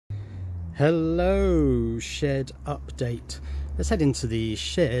Hello, shed update. Let's head into the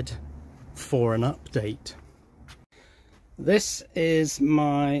shed for an update. This is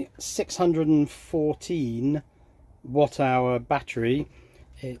my 614 watt hour battery.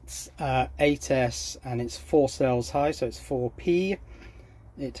 It's 8S and it's 4 cells high, so it's 4P.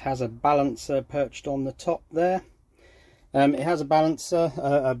 It has a balancer perched on the top there. It has a balancer,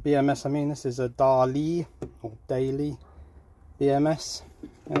 a BMS, I mean, this is a Daily or Daily BMS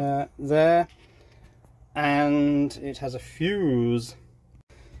there, and it has a fuse.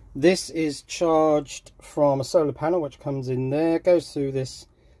 This is charged from a solar panel which comes in there, goes through this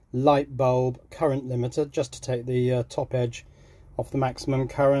light bulb current limiter just to take the top edge off the maximum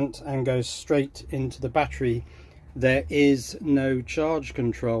current, and goes straight into the battery. There is no charge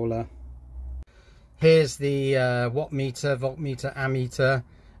controller. Here's the watt meter, voltmeter, ammeter.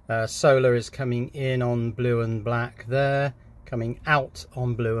 Solar is coming in on blue and black there, coming out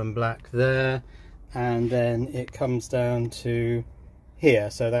on blue and black there, and then it comes down to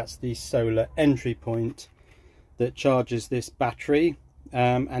here. So that's the solar entry point that charges this battery,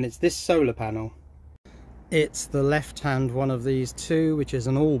 and it's this solar panel. It's the left hand one of these two, which is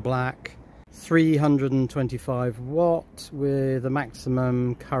an all black 325 watt with a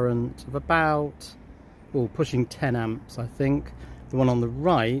maximum current of about, well, pushing 10 amps I think. The one on the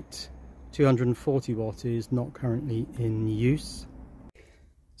right, 240 watt, is not currently in use.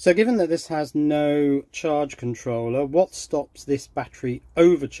 So given that this has no charge controller, what stops this battery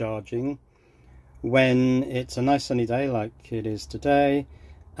overcharging when it's a nice sunny day like it is today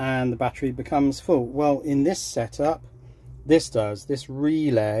and the battery becomes full? Well, in this setup, this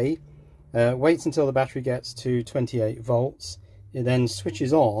relay waits until the battery gets to 28 volts. It then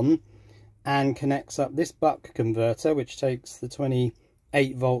switches on and connects up this buck converter, which takes the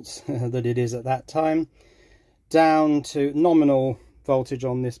 28 volts that it is at that time down to nominal voltage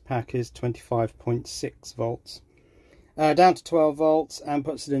on this pack is 25.6 volts, down to 12 volts, and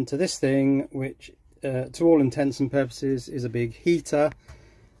puts it into this thing, which to all intents and purposes is a big heater,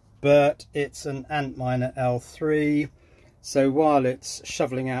 but it's an Antminer L3, so while it's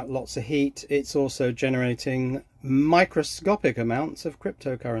shoveling out lots of heat, it's also generating microscopic amounts of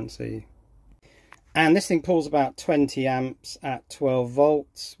cryptocurrency. And this thing pulls about 20 amps at 12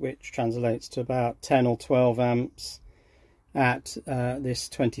 volts, which translates to about 10 or 12 amps at this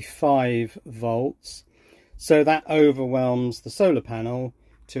 25 volts. So that overwhelms the solar panel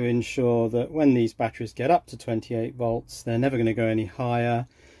to ensure that when these batteries get up to 28 volts, they're never going to go any higher,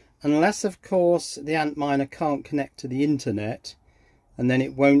 unless of course the Antminer can't connect to the internet, and then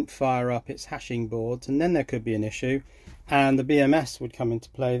it won't fire up its hashing boards, and then there could be an issue, and the BMS would come into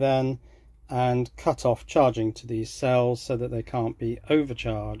play then and cut off charging to these cells so that they can't be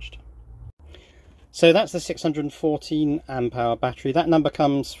overcharged. So that's the 614 amp hour battery. That number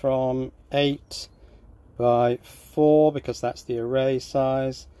comes from 8 by 4 because that's the array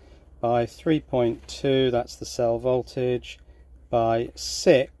size, by 3.2, that's the cell voltage, by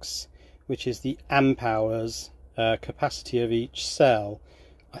 6, which is the amp hours capacity of each cell.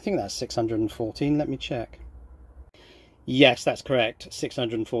 I think that's 614, let me check. Yes, that's correct,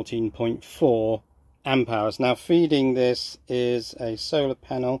 614.4 amp hours. Now feeding this is a solar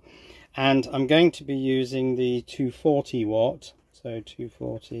panel, and I'm going to be using the 240 watt, so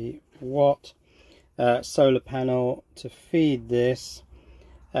 240 watt solar panel to feed this.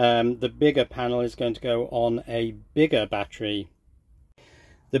 The bigger panel is going to go on a bigger battery.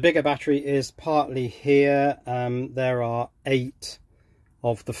 The bigger battery is partly here. There are 8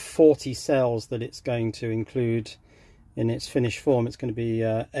 of the 40 cells that it's going to include in its finished form. It's going to be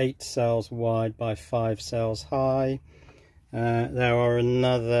 8 cells wide by 5 cells high. There are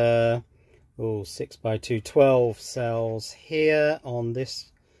another 6 by 2, 12 cells here on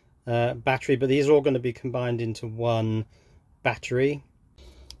this battery, but these are all going to be combined into one battery.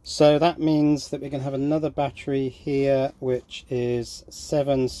 So that means that we're going to have another battery here, which is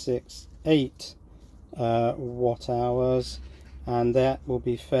 768 watt hours, and that will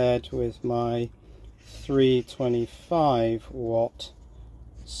be fed with my 325 watt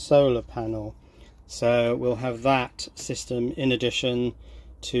solar panel. So we'll have that system in addition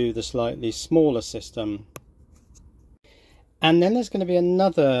to the slightly smaller system. And then there's going to be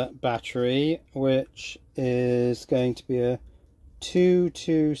another battery which is going to be a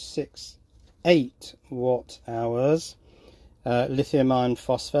 2268 watt hours lithium iron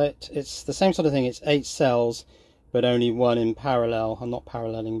phosphate. It's the same sort of thing, it's 8 cells but only one in parallel. I'm not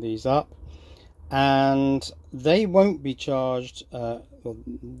paralleling these up, and they won't be charged,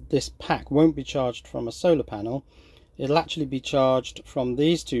 this pack won't be charged from a solar panel. It'll actually be charged from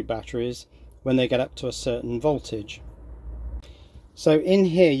these two batteries when they get up to a certain voltage. So in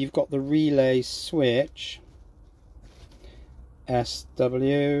here you've got the relay switch,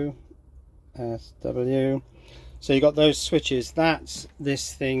 SW, SW. So you've got those switches. That's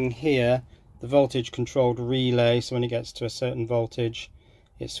this thing here, the voltage controlled relay. So when it gets to a certain voltage,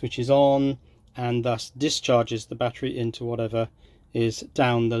 it switches on and thus discharges the battery into whatever is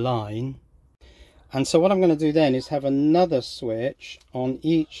down the line. And so what I'm going to do then is have another switch on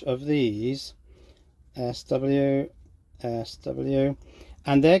each of these, SW, SW,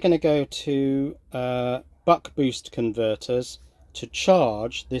 and they're going to go to buck boost converters to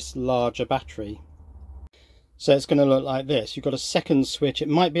charge this larger battery. So it's going to look like this. You've got a second switch. It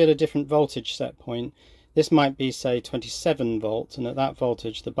might be at a different voltage set point. This might be, say, 27 volts, and at that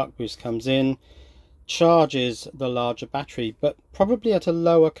voltage the buck boost comes in, charges the larger battery, but probably at a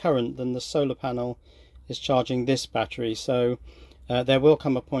lower current than the solar panel is charging this battery. So there will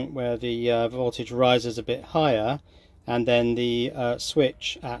come a point where the voltage rises a bit higher, and then the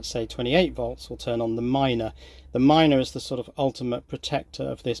switch at, say, 28 volts will turn on the minor. The minor is the sort of ultimate protector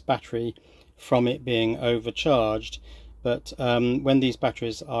of this battery from it being overcharged. But when these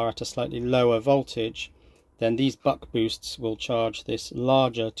batteries are at a slightly lower voltage, then these buck boosts will charge this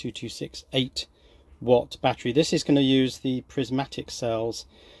larger 2268 watt battery. This is going to use the prismatic cells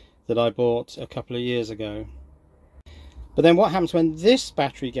that I bought a couple of years ago. But then what happens when this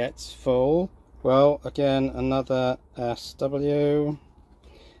battery gets full? Well, again, another SW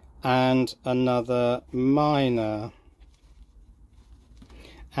and another minor.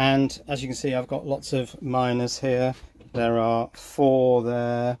 And as you can see, I've got lots of minors here. There are 4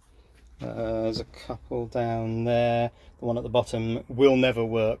 there. There's a couple down there. The one at the bottom will never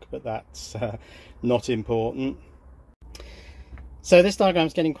work, but that's not important. So this diagram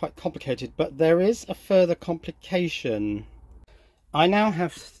is getting quite complicated, but there is a further complication. I now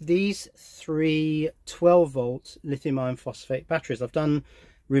have these 3 12-volt lithium iron phosphate batteries. I've done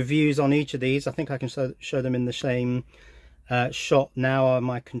reviews on each of these. I think I can show them in the same shot now.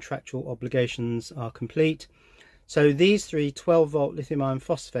 My contractual obligations are complete. So these 3 12-volt lithium iron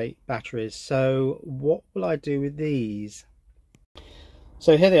phosphate batteries. So what will I do with these?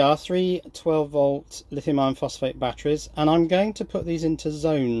 So here they are, 3 12-volt lithium iron phosphate batteries, and I'm going to put these into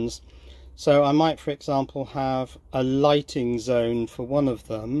zones. So I might, for example, have a lighting zone for one of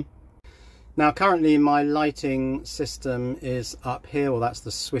them. Now currently my lighting system is up here. Well, that's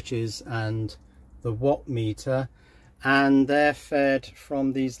the switches and the watt meter, and they're fed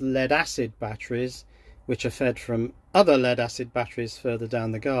from these lead acid batteries, which are fed from other lead acid batteries further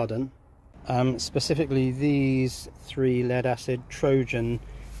down the garden. Specifically these 3 lead acid Trojan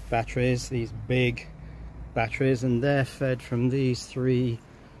batteries, these big batteries, and they're fed from these 3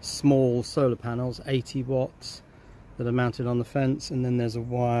 small solar panels, 80 watts, that are mounted on the fence. And then there's a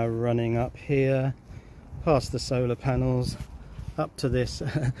wire running up here past the solar panels up to this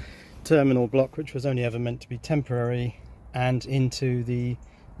terminal block, which was only ever meant to be temporary, and into the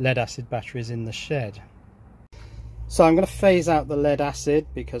lead acid batteries in the shed. So I'm going to phase out the lead acid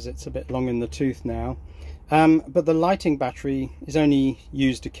because it's a bit long in the tooth now, but the lighting battery is only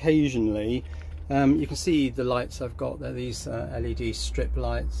used occasionally. You can see the lights I've got there, these LED strip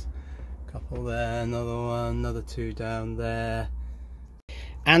lights, a couple there, another one, another 2 down there,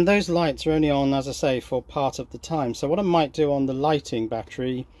 and those lights are only on, as I say, for part of the time. So what I might do on the lighting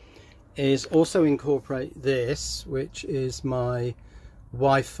battery is also incorporate this, which is my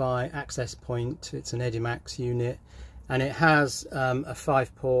Wi-Fi access point. It's an Edimax unit, and it has a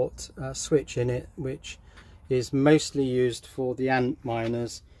 5-port switch in it, which is mostly used for the ant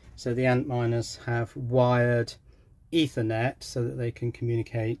miners. So the ant miners have wired Ethernet so that they can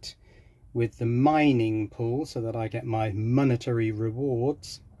communicate with the mining pool, so that I get my monetary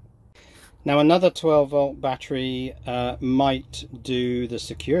rewards. Now another 12-volt battery might do the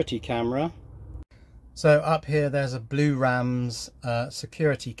security camera. So up here there's a Blue Rams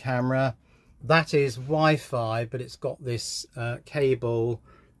security camera. That is Wi-Fi, but it's got this cable,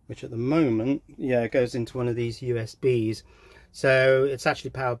 which at the moment, yeah, goes into one of these USBs. So it's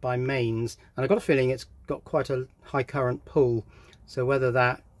actually powered by mains, and I've got a feeling it's got quite a high current pull. So whether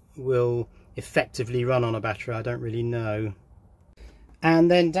that will effectively run on a battery, I don't really know. And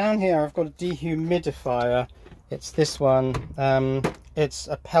then down here I've got a dehumidifier. It's this one. It's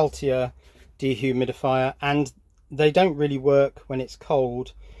a Peltier dehumidifier, and they don't really work when it's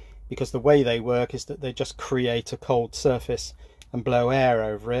cold, because the way they work is that they just create a cold surface and blow air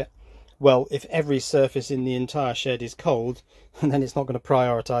over it. Well, if every surface in the entire shed is cold, then it's not going to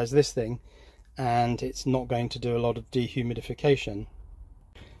prioritize this thing, and it's not going to do a lot of dehumidification.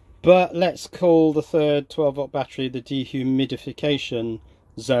 But let's call the third 12-volt battery the dehumidification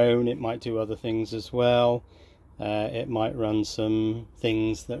zone. It might do other things as well. It might run some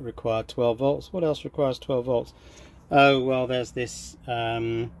things that require 12 volts. What else requires 12 volts? Oh, well, there's this,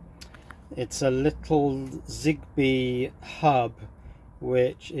 it's a little Zigbee hub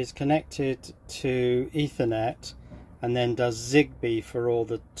which is connected to Ethernet and then does Zigbee for all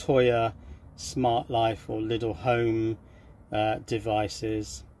the Toya Smart Life or Little Home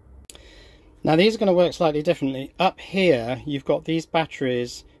devices. Now these are going to work slightly differently. Up here you've got these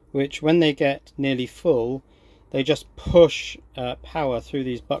batteries which, when they get nearly full, they just push power through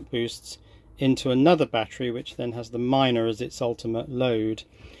these buck boosts into another battery, which then has the minor as its ultimate load.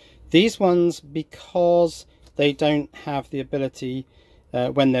 These ones, because they don't have the ability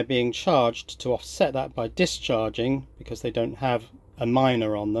when they're being charged to offset that by discharging, because they don't have a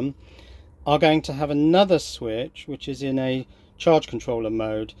minor on them, are going to have another switch which is in a charge controller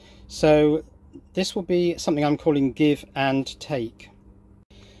mode. So this will be something I'm calling give and take.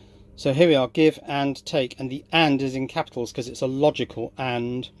 So here we are, give and take, and the and is in capitals because it's a logical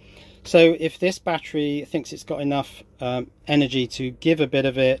and. So if this battery thinks it's got enough energy to give a bit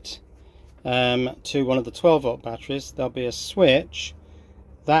of it to one of the 12 volt batteries, there'll be a switch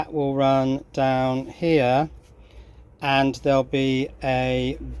that will run down here, and there'll be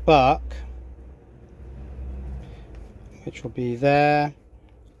a buck which will be there,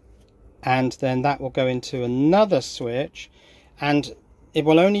 and then that will go into another switch, and it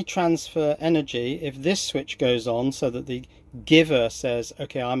will only transfer energy if this switch goes on, so that the giver says,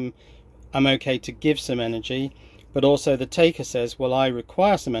 okay, I'm okay to give some energy, but also the taker says, well, I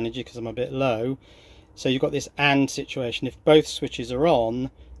require some energy because I'm a bit low. So you've got this and situation. If both switches are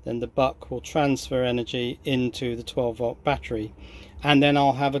on, then the buck will transfer energy into the 12 volt battery, and then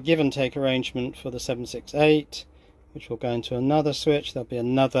I'll have a give and take arrangement for the 768, which will go into another switch. There'll be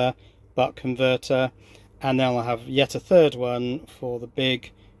another buck converter, and then I'll have yet a third one for the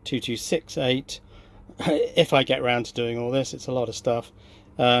big 2268 if I get around to doing all this. It's a lot of stuff,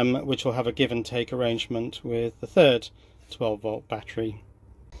 which will have a give and take arrangement with the third 12 volt battery.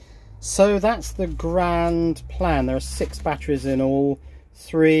 So that's the grand plan. There are 6 batteries in all,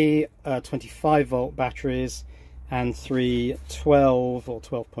 3 25 volt batteries and 3 12 or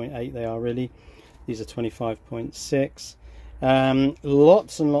 12.8 they are really. These are 25.6.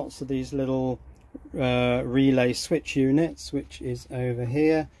 Lots and lots of these little relay switch units, which is over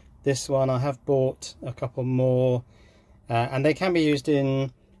here. This one I have bought a couple more, and they can be used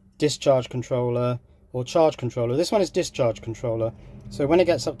in discharge controller or charge controller. This one is discharge controller, so when it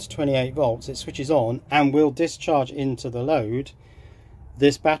gets up to 28 volts it switches on and will discharge into the load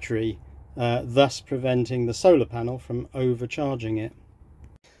this battery, thus preventing the solar panel from overcharging it.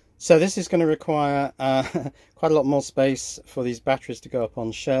 So this is going to require quite a lot more space for these batteries to go up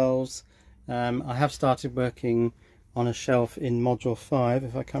on shelves. I have started working on a shelf in module 5.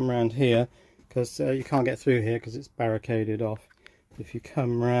 If I come around here, because you can't get through here because it's barricaded off. If you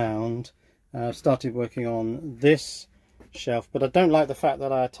come round, I've started working on this shelf, but I don't like the fact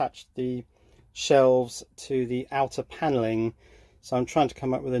that I attached the shelves to the outer paneling, so I'm trying to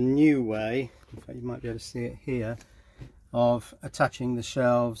come up with a new way. In fact, you might be able to see it here, of attaching the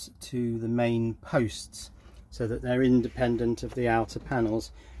shelves to the main posts so that they're independent of the outer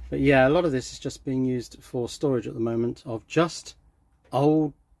panels. But yeah, a lot of this is just being used for storage at the moment of just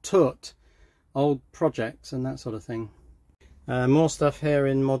old projects and that sort of thing. More stuff here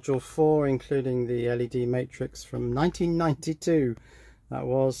in module 4, including the LED matrix from 1992. That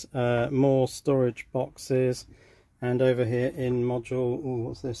was more storage boxes, and over here in module,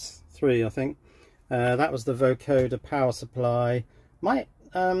 what's this, 3 I think. That was the vocoder power supply. Might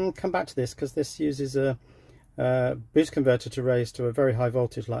come back to this because this uses a boost converter to raise to a very high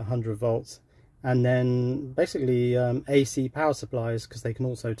voltage like 100 volts, and then basically AC power supplies, because they can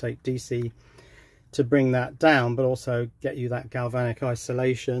also take DC to bring that down, but also get you that galvanic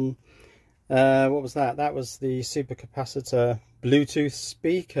isolation. What was that? That was the supercapacitor Bluetooth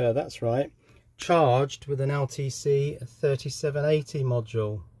speaker, that's right, charged with an LTC 3780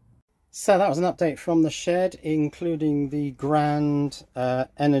 module. So that was an update from the shed, including the grand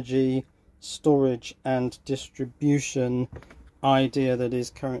energy storage and distribution idea that is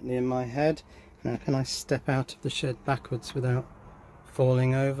currently in my head. Now, can I step out of the shed backwards without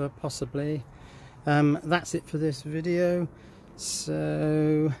falling over? Possibly. That's it for this video,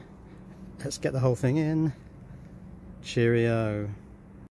 so let's get the whole thing in. Cheerio.